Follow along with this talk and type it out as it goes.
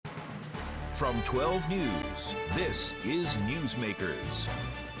From 12 News, this is Newsmakers.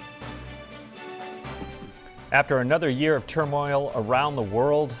 After another year of turmoil around the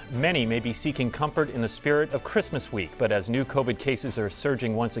world, many may be seeking comfort in the spirit of Christmas week. But as new COVID cases are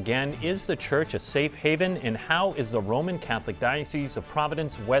surging once again, is the church a safe haven? And how is the Roman Catholic Diocese of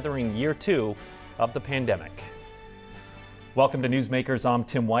Providence weathering year 2 of the pandemic? Welcome to Newsmakers. I'm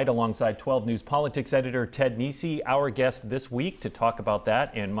Tim White alongside 12 News Politics editor Ted Nesi. Our guest this week to talk about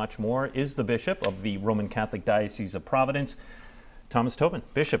that and much more is the Bishop of the Roman Catholic Diocese of Providence, Thomas Tobin.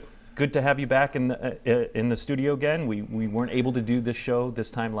 Bishop, good to have you back in the studio again. We weren't able to do this show this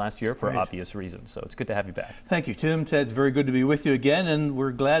time last year for obvious reasons, so it's good to have you back. Thank you, Tim. Ted, very good to be with you again, and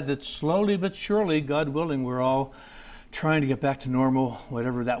we're glad that slowly but surely, God willing, we're all trying to get back to normal,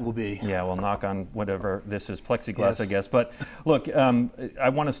 whatever that will be. Yeah, we'll knock on whatever this is, plexiglass, yes. I guess. But look, I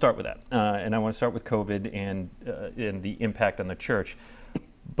want to start with that, and I want to start with COVID and the impact on the church.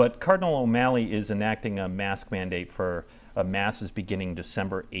 But Cardinal O'Malley is enacting a mask mandate for masses beginning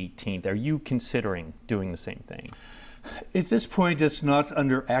December 18th. Are you considering doing the same thing? At this point, it's not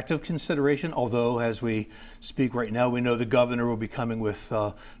under active consideration, although as we speak right now, we know the governor will be coming with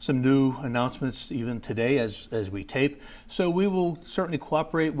some new announcements even today as we tape. So we will certainly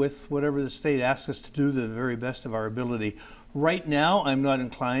cooperate with whatever the state asks us to do to the very best of our ability. Right now, I'm not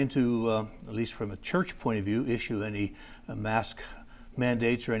inclined to, at least from a church point of view, issue any mask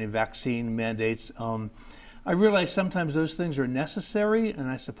mandates or any vaccine mandates. I realize sometimes those things are necessary, and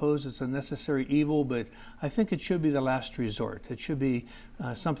I suppose it's a necessary evil, but I think it should be the last resort. It should be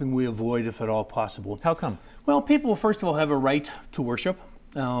something we avoid if at all possible. How come? Well, people, first of all, have a right to worship.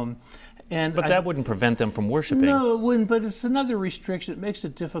 But that wouldn't prevent them from worshiping. No, it wouldn't, but it's another restriction. It makes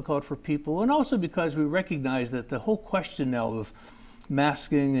it difficult for people, and also because we recognize that the whole question now of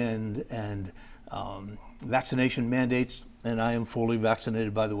masking and vaccination mandates, and I am fully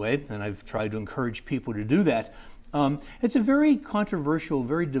vaccinated, by the way, and I've tried to encourage people to do that. It's a very controversial,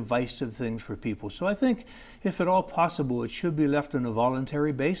 very divisive thing for people. So I think if at all possible, it should be left on a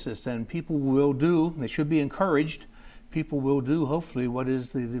voluntary basis, and people will do, they should be encouraged, people will do, hopefully, what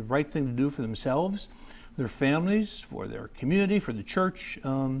is the right thing to do for themselves, their families, for their community, for the church,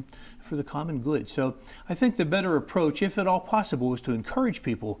 for the common good. So I think the better approach, if at all possible, is to encourage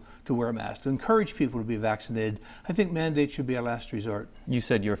people to wear a mask, to encourage people to be vaccinated. I think mandates should be a last resort. You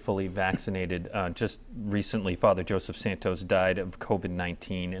said you're fully vaccinated. Just recently, Father Joseph Santos died of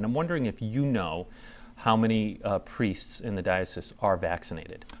COVID-19, and I'm wondering if you know how many priests in the diocese are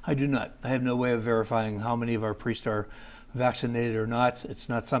vaccinated. I do not. I have no way of verifying how many of our priests are vaccinated or not. It's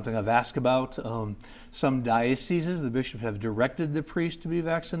not something I've asked about. Some dioceses, the bishops have directed the priests to be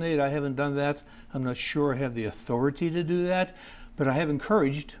vaccinated. I haven't done that. I'm not sure I have the authority to do that, but I have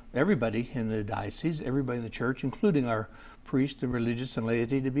encouraged everybody in the diocese, everybody in the church, including our priests and religious and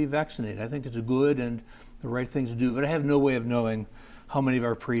laity, to be vaccinated. I think it's a good and the right thing to do, but I have no way of knowing how many of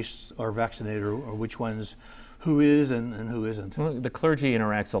our priests are vaccinated or which ones, who is and who isn't. Well, the clergy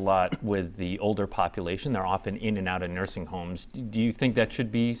interacts a lot with the older population. They're often in and out of nursing homes. Do you think that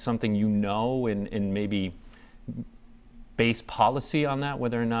should be something you know and maybe base policy on that,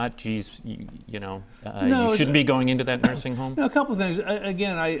 whether or not, you shouldn't be going into that nursing home? No, a couple of things.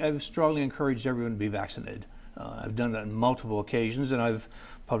 Again, I've strongly encouraged everyone to be vaccinated. I've done that on multiple occasions, and I've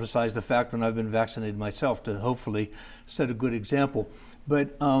publicized the fact when I've been vaccinated myself to hopefully set a good example.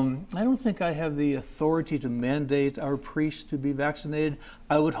 But I don't think I have the authority to mandate our priests to be vaccinated.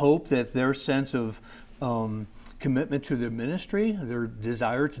 I would hope that their sense of commitment to their ministry, their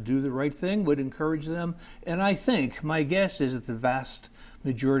desire to do the right thing, would encourage them. And I think, my guess is that the vast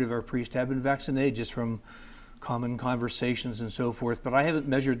majority of our priests have been vaccinated, just from common conversations and so forth. But I haven't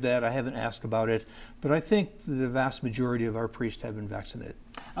measured that. I haven't asked about it. But I think the vast majority of our priests have been vaccinated.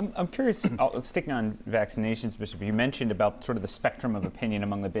 I'm curious, sticking on vaccinations, Bishop, you mentioned about sort of the spectrum of opinion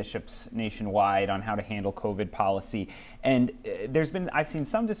among the bishops nationwide on how to handle COVID policy. And I've seen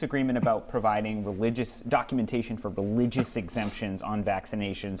some disagreement about providing religious documentation for religious exemptions on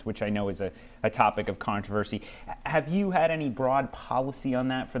vaccinations, which I know is a topic of controversy. Have you had any broad policy on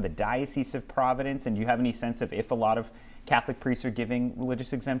that for the Diocese of Providence? And do you have any sense of if a lot of Catholic priests are giving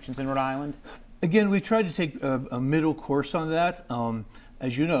religious exemptions in Rhode Island? Again, we tried to take a middle course on that.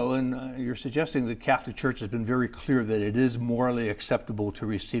 As you know, and you're suggesting the Catholic Church has been very clear that it is morally acceptable to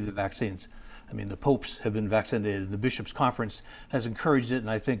receive the vaccines. I mean, the popes have been vaccinated. The Bishops' Conference has encouraged it, and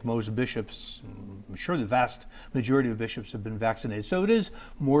I think most bishops, I'm sure the vast majority of bishops have been vaccinated. So it is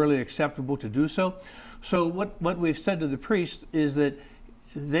morally acceptable to do so. So what we've said to the priests is that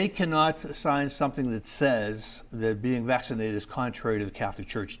they cannot sign something that says that being vaccinated is contrary to the Catholic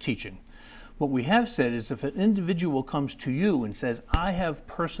Church teaching. What we have said is if an individual comes to you and says, I have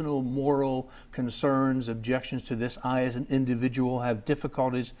personal moral concerns, objections to this, I as an individual have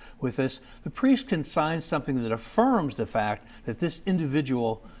difficulties with this, the priest can sign something that affirms the fact that this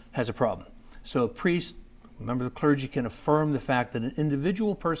individual has a problem. So a priest, remember the clergy, can affirm the fact that an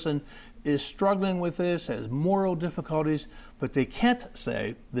individual person is struggling with this, has moral difficulties, but they can't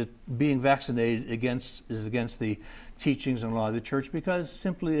say that being vaccinated is against the teachings and law of the church, because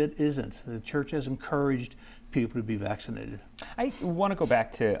simply it isn't. The church has encouraged people to be vaccinated. I want to go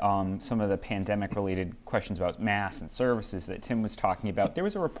back to some of the pandemic-related questions about mass and services that Tim was talking about. There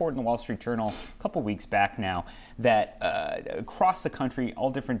was a report in the Wall Street Journal a couple weeks back now that across the country,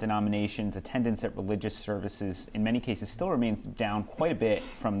 all different denominations, attendance at religious services in many cases still remains down quite a bit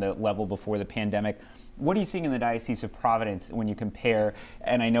from the level before the pandemic. What are you seeing in the Diocese of Providence when you compare,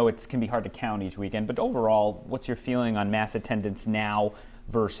 and I know it can be hard to count each weekend, but overall, what's your feeling on mass attendance now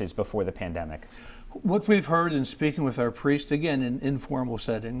versus before the pandemic? What we've heard in speaking with our priest, again, in informal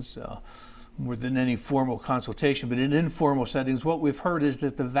settings, more than any formal consultation, but in informal settings, what we've heard is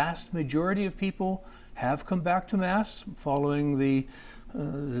that the vast majority of people have come back to Mass following the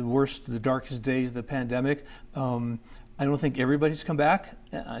worst, the darkest days of the pandemic. I don't think everybody's come back.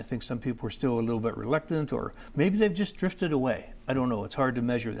 I think some people are still a little bit reluctant, or maybe they've just drifted away. I don't know. It's hard to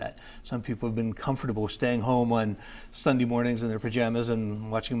measure that. Some people have been comfortable staying home on Sunday mornings in their pajamas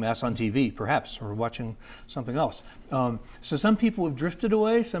and watching Mass on TV, perhaps, or watching something else. So some people have drifted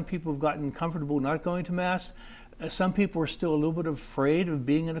away. Some people have gotten comfortable not going to Mass. Some people are still a little bit afraid of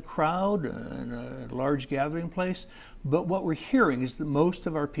being in a crowd, in a large gathering place. But what we're hearing is that most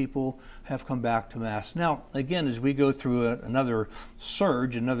of our people have come back to Mass. Now, again, as we go through another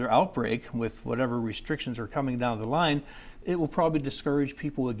surge, another outbreak with whatever restrictions are coming down the line, it will probably discourage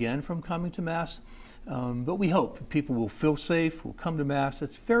people again from coming to Mass. But we hope people will feel safe, will come to Mass.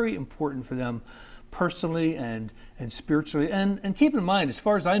 It's very important for them personally and spiritually. And keep in mind, as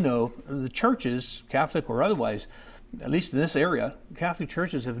far as I know, the churches, Catholic or otherwise, at least in this area, Catholic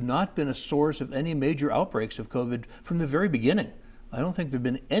churches have not been a source of any major outbreaks of COVID from the very beginning. I don't think there have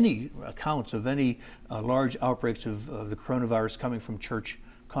been any accounts of any large outbreaks of the coronavirus coming from church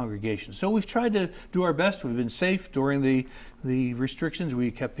congregations. So we've tried to do our best. We've been safe during the restrictions.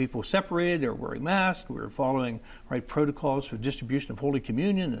 We kept people separated. They were wearing masks. We were following right protocols for distribution of Holy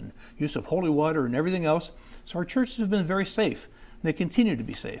Communion and use of holy water and everything else. So our churches have been very safe. They continue to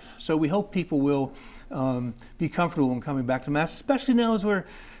be safe. So we hope people will be comfortable when coming back to Mass, especially now as we're,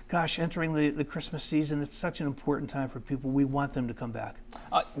 entering the Christmas season. It's such an important time for people. We want them to come back.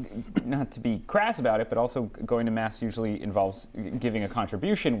 Not to be crass about it, but also going to Mass usually involves giving a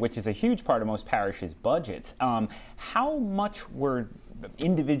contribution, which is a huge part of most parishes' budgets. How much were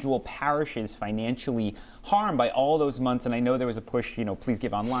individual parishes financially harmed by all those months? And I know there was a push, please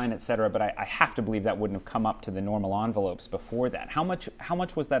give online, et cetera, but I have to believe that wouldn't have come up to the normal envelopes before that. How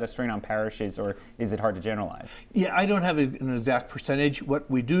much was that a strain on parishes, or is it hard to generalize? Yeah, I don't have an exact percentage. What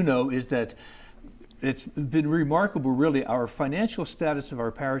we do know is that it's been remarkable, really. Our financial status of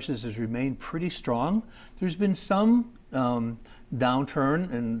our parishes has remained pretty strong. There's been some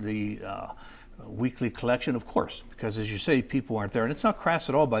downturn in the weekly collection, of course, because as you say, people aren't there. And it's not crass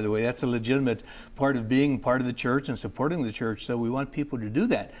at all, by the way. That's a legitimate part of being part of the church and supporting the church, so we want people to do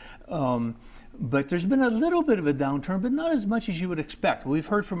that. But there's been a little bit of a downturn, but not as much as you would expect. We've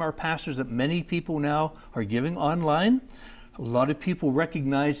heard from our pastors that many people now are giving online. A lot of people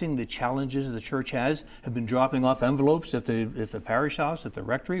recognizing the challenges the church have been dropping off envelopes at the parish house, at the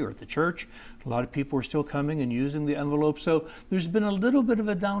rectory, or at the church. A lot of people are still coming and using the envelopes. So there's been a little bit of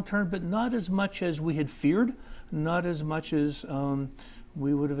a downturn, but not as much as we had feared, not as much as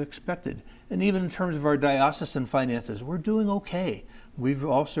we would have expected. And even in terms of our diocesan finances, we're doing okay. We've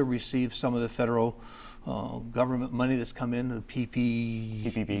also received some of the federal government money that's come in, the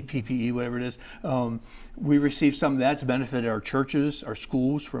PPE, whatever it is. We received some of that's benefited our churches, our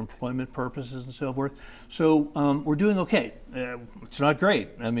schools for employment purposes and so forth. So we're doing okay. It's not great.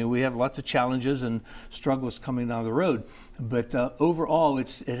 I mean, we have lots of challenges and struggles coming down the road. But overall,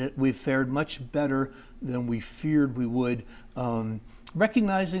 we've fared much better than we feared we would,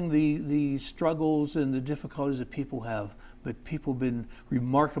 recognizing the struggles and the difficulties that people have. But people have been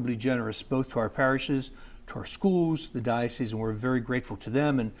remarkably generous, both to our parishes, to our schools, the diocese, and we're very grateful to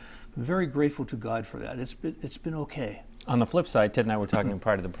them and very grateful to God for that. It's been okay. On the flip side, Ted and I were talking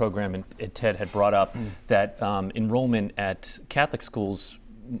prior to the program, and Ted had brought up that enrollment at Catholic schools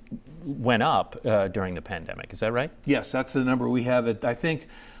went up during the pandemic. Is that right? Yes, that's the number we have. I think,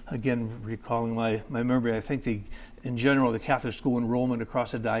 again, recalling my memory, I think in general, the Catholic school enrollment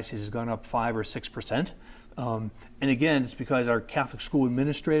across the diocese has gone up 5 or 6%. And again, it's because our Catholic school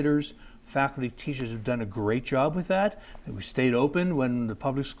administrators, faculty, teachers have done a great job with that. And we stayed open when the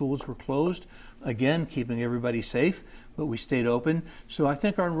public schools were closed, again, keeping everybody safe, but we stayed open. So I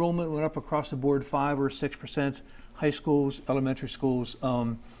think our enrollment went up across the board 5 or 6%, high schools, elementary schools,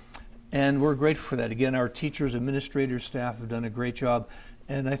 and we're grateful for that. Again, our teachers, administrators, staff have done a great job.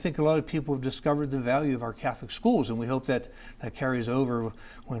 And I think a lot of people have discovered the value of our Catholic schools, and we hope that that carries over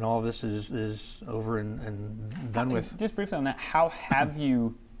when all this is over and done with. Just briefly on that, how have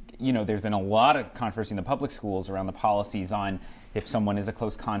you, there's been a lot of controversy in the public schools around the policies on if someone is a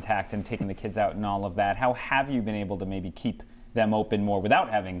close contact and taking the kids out and all of that. How have you been able to maybe keep them open more without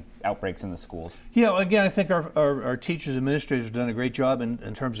having outbreaks in the schools? Yeah, again, I think our teachers, administrators have done a great job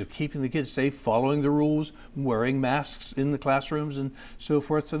in terms of keeping the kids safe, following the rules, wearing masks in the classrooms and so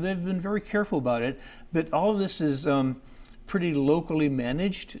forth. So they've been very careful about it. But all of this is pretty locally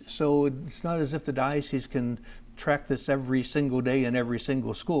managed, so it's not as if the diocese can track this every single day in every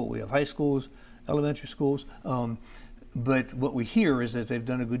single school. We have high schools, elementary schools, but what we hear is that they've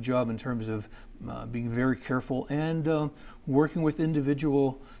done a good job in terms of being very careful and working with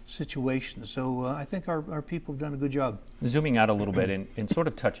individual situations. So I think our people have done a good job. Zooming out a little bit and sort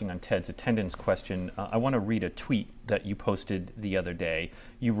of touching on Ted's attendance question, I want to read a tweet that you posted the other day.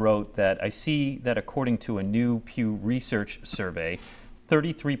 You wrote that, "I see that according to a new Pew Research survey,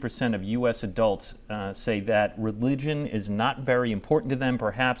 33% of U.S. adults say that religion is not very important to them.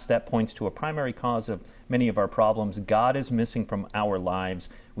 Perhaps that points to a primary cause of many of our problems. God is missing from our lives.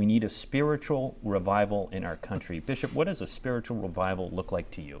 We need a spiritual revival in our country." Bishop, what does a spiritual revival look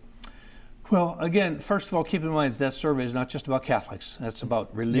like to you? Well, again, first of all, keep in mind that survey is not just about Catholics. That's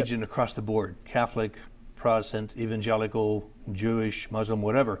about religion across the board. Catholic, Protestant, evangelical, Jewish, Muslim,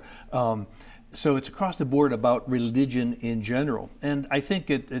 whatever. So it's across the board about religion in general. And I think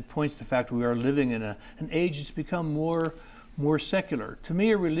it points to the fact we are living in an age that's become more secular. To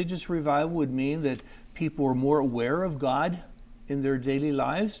me, a religious revival would mean that people are more aware of God in their daily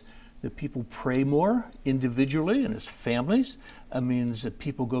lives, that people pray more individually and as families. It means that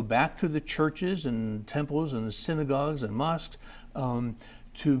people go back to the churches and temples and synagogues and mosques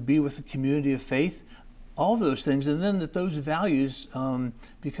to be with the community of faith. All those things, and then that those values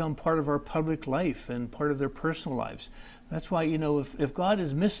become part of our public life and part of their personal lives. That's why, if God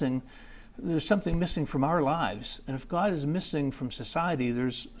is missing, there's something missing from our lives. And if God is missing from society,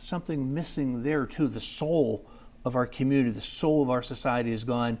 there's something missing there too. The soul of our community, the soul of our society is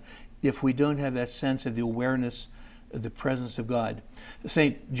gone if we don't have that sense of the awareness of the presence of God.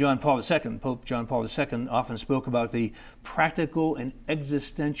 St. John Paul II, Pope John Paul II, often spoke about the practical and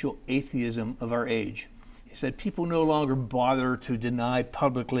existential atheism of our age. He said people no longer bother to deny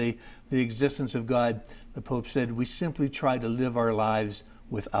publicly the existence of God. The Pope said we simply try to live our lives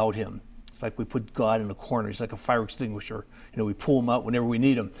without him. It's like we put God in a corner. He's like a fire extinguisher. We pull him out whenever we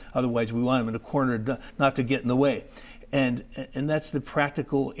need him. Otherwise, we want him in a corner not to get in the way. And that's the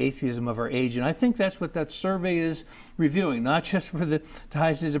practical atheism of our age. And I think that's what that survey is reviewing, not just for the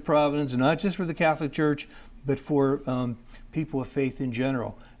Diocese of Providence, not just for the Catholic Church, but for people of faith in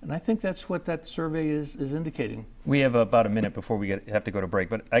general. And I think that's what that survey is indicating. We have about a minute before we have to go to break,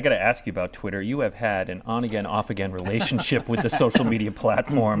 but I got to ask you about Twitter. You have had an on-again, off-again relationship with the social media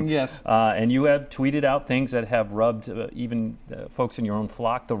platform. Yes. And you have tweeted out things that have rubbed even folks in your own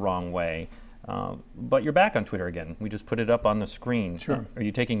flock the wrong way. But you're back on Twitter again. We just put it up on the screen. Sure. Are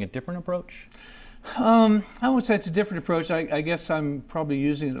you taking a different approach? I would say it's a different approach. I guess I'm probably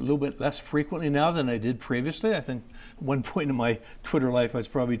using it a little bit less frequently now than I did previously. I think at one point in my Twitter life I was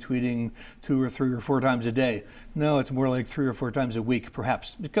probably tweeting 2 or 3 or 4 times a day. No, it's more like 3 or 4 times a week,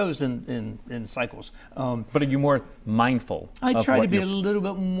 perhaps. It goes in cycles. But are you more mindful? I try to be a little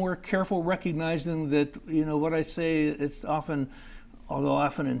bit more careful, recognizing that what I say, it's often, although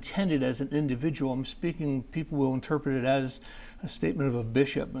often intended as an individual, I'm speaking, people will interpret it as a statement of a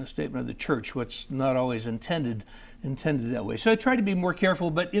bishop, a statement of the church, what's not always intended that way. So I try to be more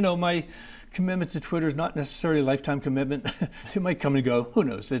careful, but my commitment to Twitter is not necessarily a lifetime commitment. It might come and go, who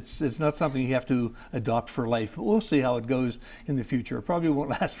knows? It's not something you have to adopt for life, but we'll see how it goes in the future. It probably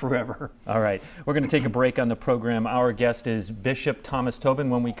won't last forever. All right, we're going to take a break on the program. Our guest is Bishop Thomas Tobin.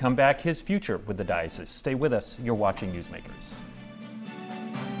 When we come back, his future with the diocese. Stay with us. You're watching Newsmakers.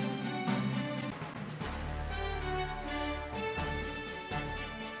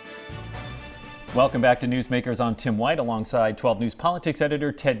 Welcome back to Newsmakers. I'm Tim White alongside 12 News Politics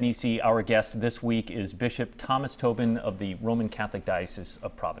editor Ted Nesi. Our guest this week is Bishop Thomas Tobin of the Roman Catholic Diocese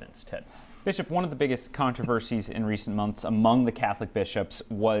of Providence. Ted. Bishop, one of the biggest controversies in recent months among the Catholic bishops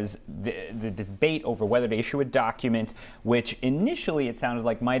was the debate over whether to issue a document which initially it sounded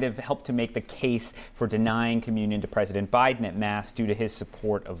like might have helped to make the case for denying communion to President Biden at Mass due to his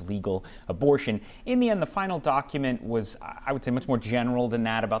support of legal abortion. In the end, the final document was, I would say, much more general than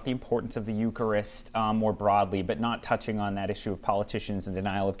that, about the importance of the Eucharist more broadly, but not touching on that issue of politicians and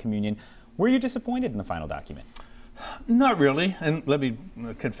denial of communion. Were you disappointed in the final document? Not really, and let me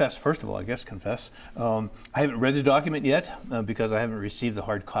confess, first of all, I haven't read the document yet because I haven't received the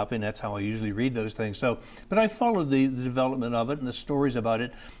hard copy, and that's how I usually read those things. But I followed the development of it and the stories about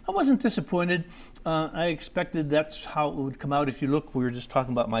it. I wasn't disappointed. I expected that's how it would come out. If you look, we were just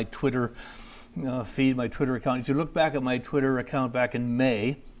talking about my Twitter feed, my Twitter account. If you look back at my Twitter account back in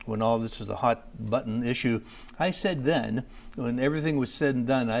May, when all this was a hot button issue, I said then, when everything was said and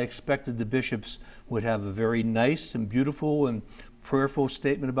done, I expected the bishops would have a very nice and beautiful and prayerful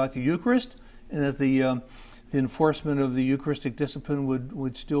statement about the Eucharist, and that the enforcement of the Eucharistic discipline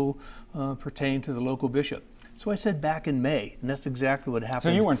would still pertain to the local bishop. So I said back in May, and that's exactly what happened. So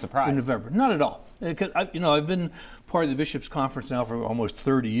you weren't surprised? In November. Not at all. I've been part of the Bishops' Conference now for almost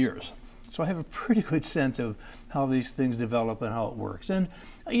 30 years. So I have a pretty good sense of how these things develop and how it works. And,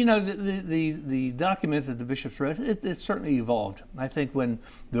 the document that the bishops read, it certainly evolved. I think when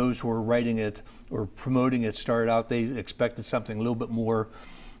those who were writing it or promoting it started out, they expected something a little bit more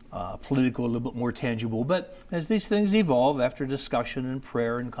political, a little bit more tangible. But as these things evolve, after discussion and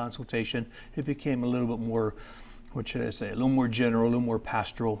prayer and consultation, it became a little bit more, what should I say, a little more general, a little more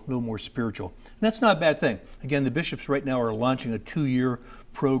pastoral, a little more spiritual. And that's not a bad thing. Again, the bishops right now are launching a 2-year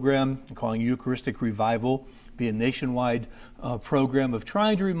program calling Eucharistic Revival, be a nationwide program of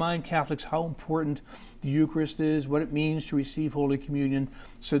trying to remind Catholics how important the Eucharist is, what it means to receive Holy Communion.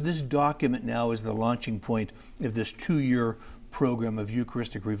 So this document now is the launching point of this 2-year program of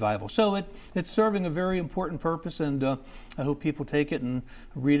Eucharistic Revival. So it's serving a very important purpose, and I hope people take it and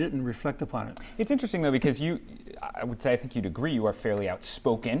read it and reflect upon it. It's interesting, though, because I would say, I think you'd agree, you are fairly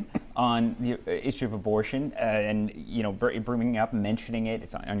outspoken on the issue of abortion, and, bringing up, mentioning it,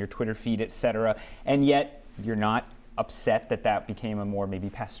 it's on your Twitter feed, etc., and yet you're not upset that became a more maybe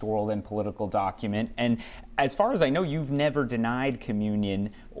pastoral than political document. And as far as I know, you've never denied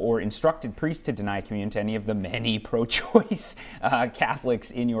communion or instructed priests to deny communion to any of the many pro-choice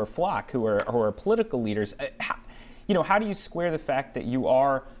Catholics in your flock who are political leaders. How do you square the fact that you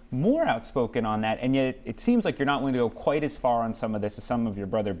are more outspoken on that, and yet it seems like you're not willing to go quite as far on some of this as some of your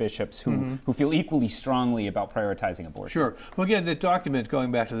brother bishops who feel equally strongly about prioritizing abortion? Sure. Well, again, the document,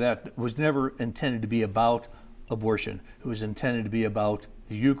 going back to that, was never intended to be about abortion. It was intended to be about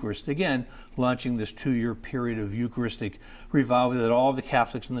the Eucharist. Again, launching this 2-year period of Eucharistic revival that all the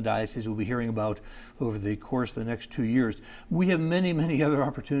Catholics in the diocese will be hearing about over the course of the next 2 years. We have many, many other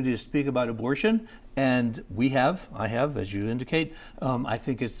opportunities to speak about abortion, and I have, as you indicate. I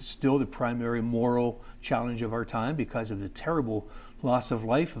think it's still the primary moral challenge of our time because of the terrible loss of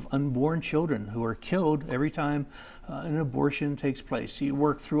life of unborn children who are killed every time an abortion takes place. You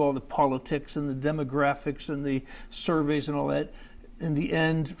work through all the politics and the demographics and the surveys and all that. In the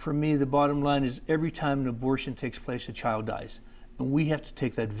end, for me, the bottom line is every time an abortion takes place, a child dies. And we have to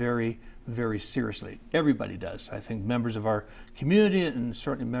take that very, very seriously. Everybody does. I think members of our community and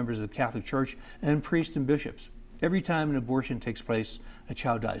certainly members of the Catholic Church and priests and bishops. Every time an abortion takes place, a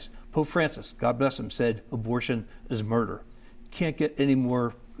child dies. Pope Francis, God bless him, said abortion is murder. Can't get any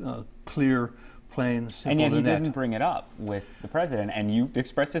more clear, plain, simple and yet he than that. didn't bring it up with the president, and you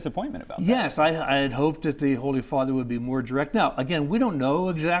expressed disappointment about that. Yes, I had hoped that the Holy Father would be more direct. Now, again, we don't know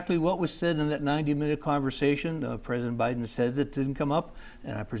exactly what was said in that 90-minute conversation. President Biden said that didn't come up,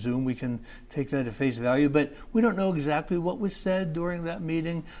 and I presume we can take that at face value. But we don't know exactly what was said during that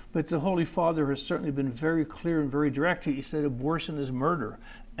meeting. But the Holy Father has certainly been very clear and very direct. He said abortion is murder.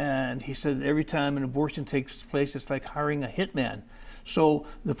 And he said every time an abortion takes place, it's like hiring a hitman. So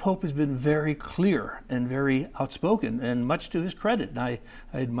the Pope has been very clear and very outspoken, and much to his credit. And I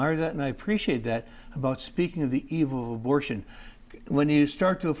admire that and I appreciate that about speaking of the evil of abortion. When you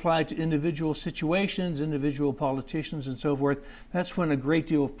start to apply it to individual situations, individual politicians and so forth, that's when a great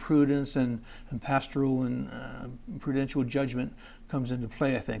deal of prudence and pastoral and prudential judgment comes into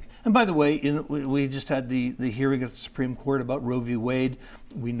play, I think. And by the way, we just had the hearing at the Supreme Court about Roe v. Wade.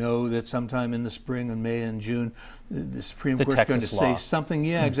 We know that sometime in the spring, in May and June, the Supreme Court is going to say something.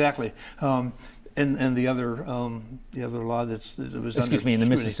 Yeah, exactly. And the other law that was excuse me, in the scrutiny.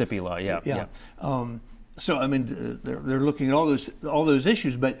 Mississippi law, yeah. So I mean, they're looking at all those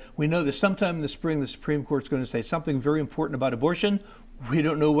issues, but we know that sometime in the spring, the Supreme Court's going to say something very important about abortion. We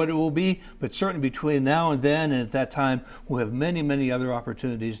don't know what it will be, but certainly between now and then and at that time, we'll have many, many other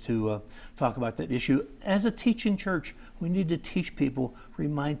opportunities to talk about that issue. As a teaching church, we need to teach people,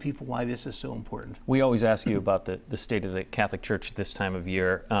 remind people why this is so important. We always ask you about the state of the Catholic Church this time of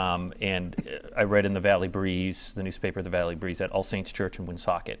year, and I read in the Valley Breeze, the newspaper The Valley Breeze, that All Saints Church in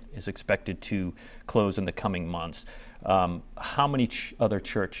Woonsocket is expected to close in the coming months. How many other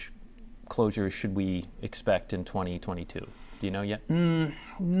church closures should we expect in 2022? Do you know yet?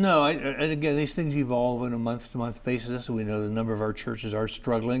 No, and again, these things evolve on a month-to-month basis. We know the number of our churches are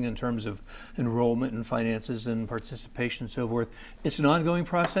struggling in terms of enrollment and finances and participation and so forth. It's an ongoing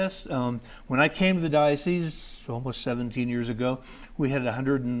process. When I came to the diocese almost 17 years ago, we had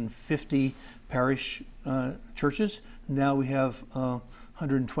 150 parish churches. Now we have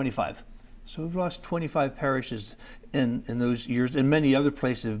 125. So we've lost 25 parishes in those years, and many other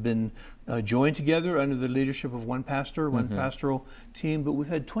places have been joined together under the leadership of one pastor, one pastoral team. But we've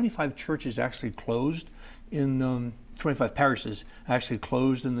had 25 churches actually closed in 25 parishes actually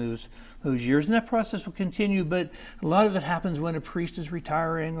closed in those years, and that process will continue. But a lot of it happens when a priest is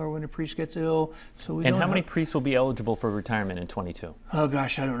retiring or when a priest gets ill. So we and how many priests will be eligible for retirement in 22? Oh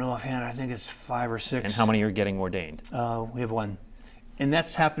gosh, I don't know offhand. I think it's 5 or 6. And how many are getting ordained? We have 1. And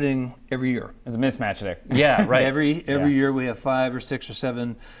that's happening every year. There's a mismatch there. Yeah, right. Every year we have 5 or 6 or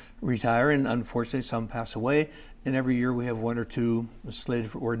 7 retire, and unfortunately some pass away. And every year we have 1 or 2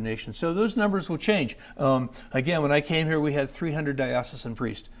 slated for ordination. So those numbers will change. Again, when I came here, we had 300 diocesan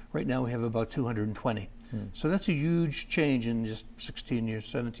priests. Right now we have about 220. So that's a huge change in just 16 years,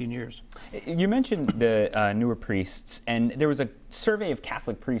 17 years. You mentioned the newer priests, and there was a survey of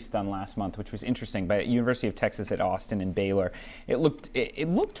Catholic priests done last month, which was interesting, by University of Texas at Austin and Baylor. It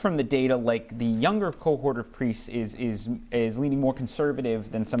looked from the data like the younger cohort of priests is leaning more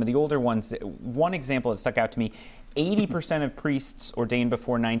conservative than some of the older ones. One example that stuck out to me: 80% of priests ordained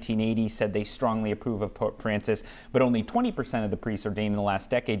before 1980 said they strongly approve of Pope Francis, but only 20% of the priests ordained in the last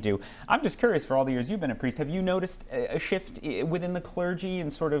decade do. I'm just curious, for all the years you've been a priest, have you noticed a shift within the clergy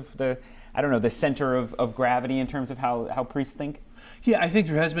and sort of the center of gravity in terms of how priests think? Yeah, I think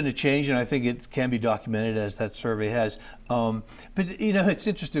there has been a change, and I think it can be documented as that survey has. But, it's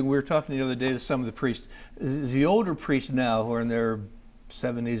interesting. We were talking the other day to some of the priests. The older priests now, who are in their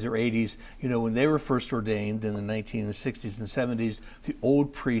 70s or 80s, when they were first ordained in the 1960s and 70s, the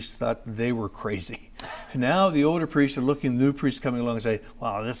old priests thought they were crazy. Now the older priests are looking at new priests coming along and say,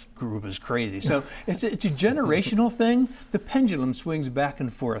 wow, this group is crazy. So it's a generational thing. The pendulum swings back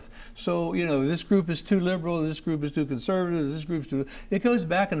and forth. So, this group is too liberal, this group is too conservative, this group is too... It goes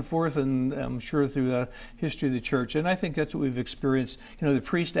back and forth, and I'm sure through the history of the church. And I think that's what we've experienced. The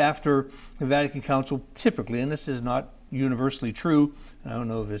priest after the Vatican Council, typically, and this is not universally true, I don't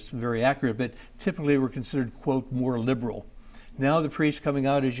know if it's very accurate, but typically we're considered, quote, more liberal. Now the priests coming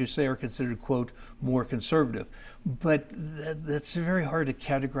out, as you say, are considered, quote, more conservative. But that's very hard to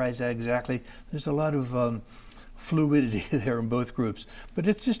categorize that exactly. There's a lot of fluidity there in both groups. But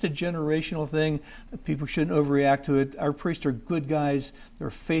it's just a generational thing. People shouldn't overreact to it. Our priests are good guys.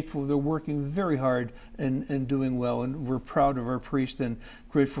 They're faithful. They're working very hard and doing well. And we're proud of our priests and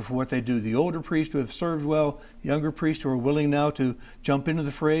grateful for what they do. The older priests who have served well, younger priests who are willing now to jump into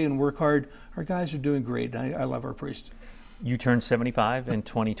the fray and work hard, our guys are doing great. I love our priests. You turned 75 in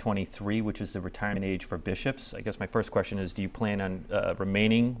 2023, which is the retirement age for bishops. I guess my first question is, do you plan on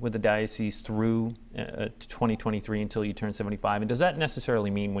remaining with the diocese through 2023 until you turn 75? And does that necessarily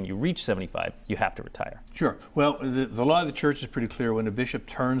mean when you reach 75, you have to retire? Sure. Well, the law of the church is pretty clear. When a bishop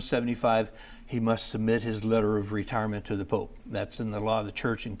turns 75, he must submit his letter of retirement to the Pope. That's in the law of the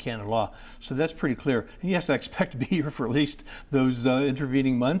church and canon law. So that's pretty clear. And yes, I expect to be here for at least those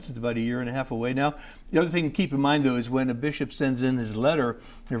intervening months. It's about a year and a half away now. The other thing to keep in mind, though, is when a bishop sends in his letter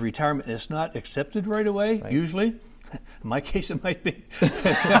of retirement, it's not accepted right away, usually. In my case, it might be.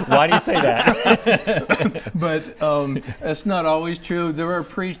 Why do you say that? But that's not always true. There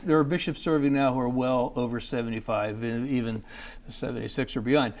are bishops serving now who are well over 75, even 76 or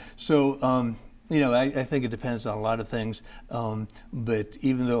beyond. So, I think it depends on a lot of things. But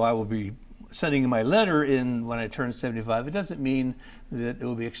even though I will be sending my letter in when I turn 75, it doesn't mean that it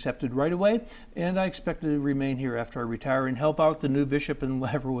will be accepted right away. And I expect to remain here after I retire and help out the new bishop in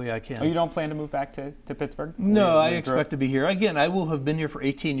whatever way I can. Oh, you don't plan to move back to Pittsburgh? No, I expect to be here. Again, I will have been here for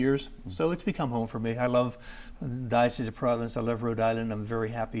 18 years, so it's become home for me. I love the Diocese of Providence. I love Rhode Island. I'm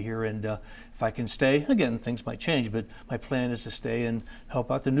very happy here. And if I can stay, again, things might change, but my plan is to stay and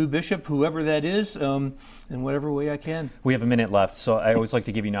help out the new bishop, whoever that is, in whatever way I can. We have a minute left, so I always like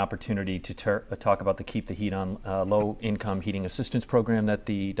to give you an opportunity to talk about the Keep the Heat on Low Income Heating Assistance Program that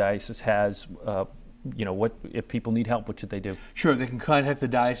the diocese has. what if people need help, what should they do? Sure, they can contact the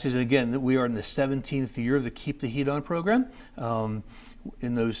diocese. And again, we are in the 17th year of the Keep the Heat On program.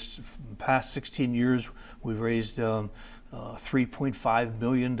 In those past 16 years, we've raised $3.5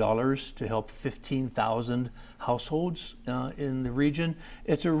 million to help 15,000 households in the region.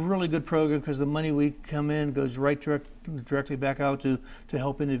 It's a really good program because the money we come in goes directly back out to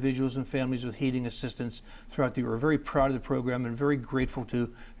help individuals and families with heating assistance throughout the year. We're very proud of the program and very grateful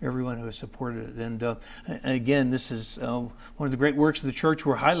to everyone who has supported it. And again, this is one of the great works of the church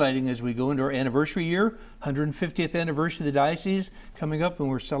we're highlighting as we go into our anniversary year, 150th anniversary of the diocese coming up, and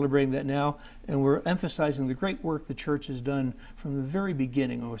we're celebrating that now. And we're emphasizing the great work the church has done from the very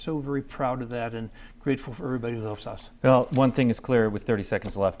beginning. And we're so very proud of that and grateful for everybody who helps us. Well, one thing is clear with 30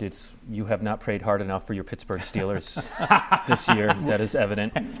 seconds left, it's you have not prayed hard enough for your Pittsburgh Steelers this year. That is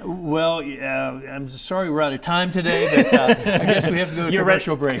evident. Well, I'm sorry we're out of time today, but I guess we have to go to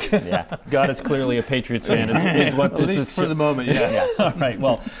commercial break. Yeah, God is clearly a Patriots fan, is what this is. At least for the moment, yes. Yeah. All right,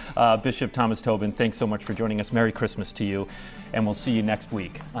 well, Bishop Thomas Tobin, thanks so much for joining us. Merry Christmas to you, and we'll see you next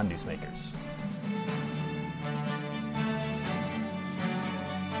week on Newsmakers.